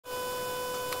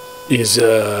is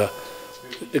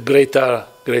greater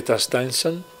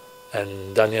Steinsson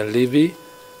and Daniel Levy,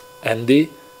 Andy,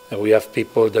 and we have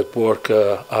people that work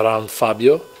around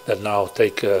Fabio that now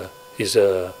take his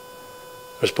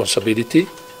responsibility.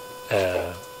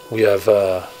 We have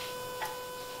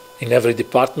in every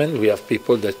department we have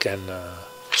people that can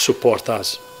support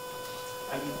us.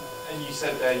 And you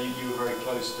said there you were very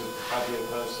close to Fabio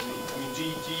personally. I mean, do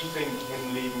you think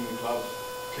him leaving the club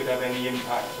could have any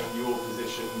impact on your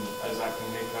position as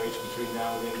acting head coach between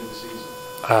now and the end of the season?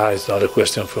 It's not a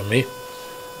question for me.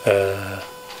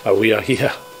 We are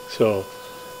here, so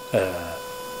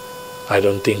I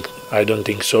don't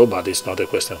think so. But it's not a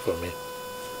question for me.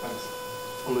 Thanks.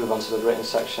 We'll move on to the written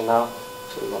section now.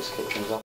 So we want to kick things off.